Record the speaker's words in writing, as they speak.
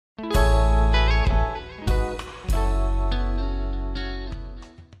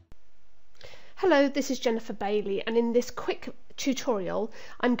Hello, this is Jennifer Bailey, and in this quick tutorial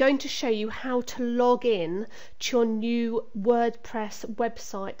I'm going to show you how to log in to your new WordPress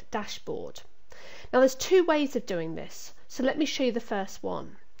website dashboard. Now there's two ways of doing this, so let me show you the first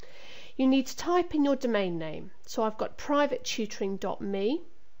one. You need to type in your domain name. So I've got privatetutoring.me,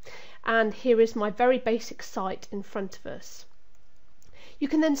 and here is my very basic site in front of us. You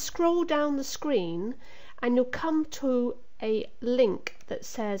can then scroll down the screen and you'll come to a link that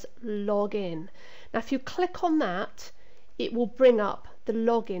says login. Now if you click on that, it will bring up the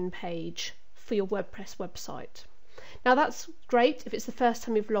login page for your WordPress website. Now that's great if it's the first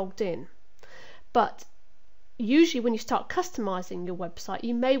time you've logged in, but usually when you start customizing your website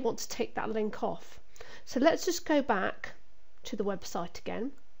you may want to take that link off. So let's just go back to the website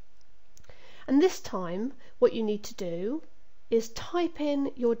again, and this time what you need to do is type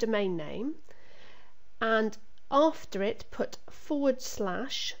in your domain name and after it put /wp-admin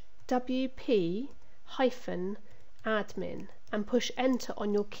and push enter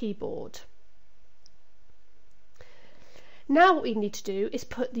on your keyboard. Now what we need to do is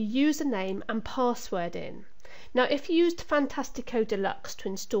put the username and password in. Now if you used Fantastico Deluxe to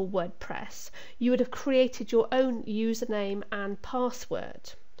install WordPress, you would have created your own username and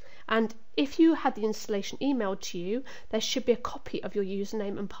password, and if you had the installation emailed to you, there should be a copy of your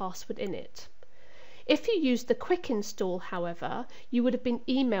username and password in it. If you used the quick install, however, you would have been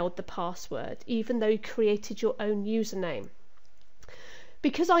emailed the password even though you created your own username.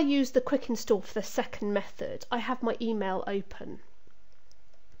 Because I used the quick install for the second method, I have my email open.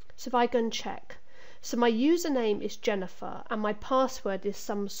 So if I go and check, so my username is Jennifer and my password is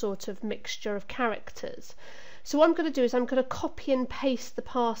some sort of mixture of characters. So what I'm going to do is I'm going to copy and paste the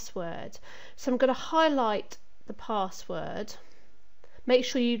password. So I'm going to highlight the password. Make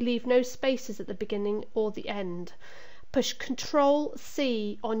sure you leave no spaces at the beginning or the end. Push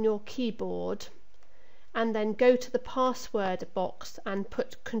Ctrl+C on your keyboard and then go to the password box and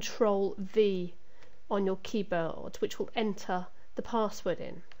put Ctrl+V on your keyboard, which will enter the password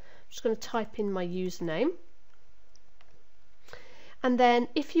in. I'm just going to type in my username, and then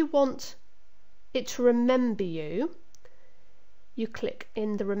if you want it to remember you, you click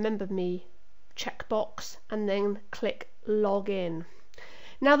in the Remember Me checkbox and then click Login.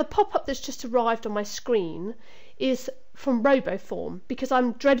 Now the pop-up that's just arrived on my screen is from RoboForm, because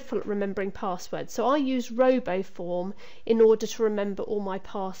I'm dreadful at remembering passwords, so I use RoboForm in order to remember all my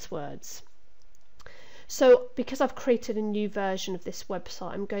passwords. So because I've created a new version of this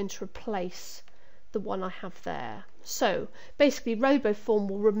website, I'm going to replace the one I have there. So basically RoboForm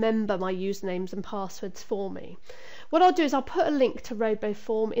will remember my usernames and passwords for me. What I'll do is I'll put a link to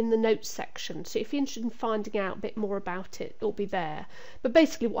RoboForm in the notes section, so if you're interested in finding out a bit more about it, it'll be there. But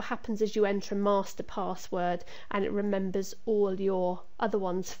basically what happens is you enter a master password and it remembers all your other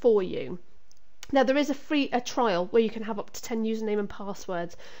ones for you. Now there is a trial where you can have up to 10 username and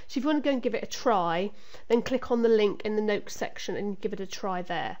passwords, so if you want to go and give it a try, then click on the link in the notes section and give it a try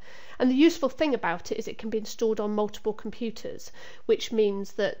there. And the useful thing about it is it can be installed on multiple computers, which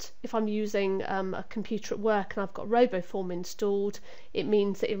means that if I'm using a computer at work and I've got RoboForm installed, it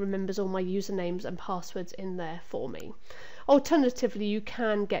means that it remembers all my usernames and passwords in there for me. Alternatively, you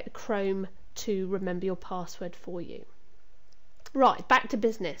can get Chrome to remember your password for you. Right, back to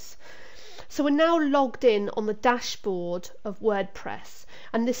business. So we're now logged in on the dashboard of WordPress,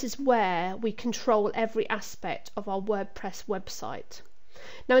 and this is where we control every aspect of our WordPress website.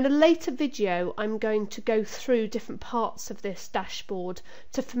 Now in a later video I'm going to go through different parts of this dashboard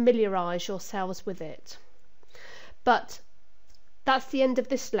to familiarise yourselves with it. But that's the end of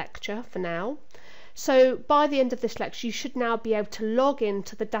this lecture for now. So by the end of this lecture you should now be able to log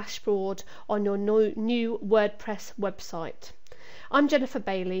into the dashboard on your new WordPress website. I'm Jennifer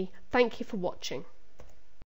Bailey. Thank you for watching.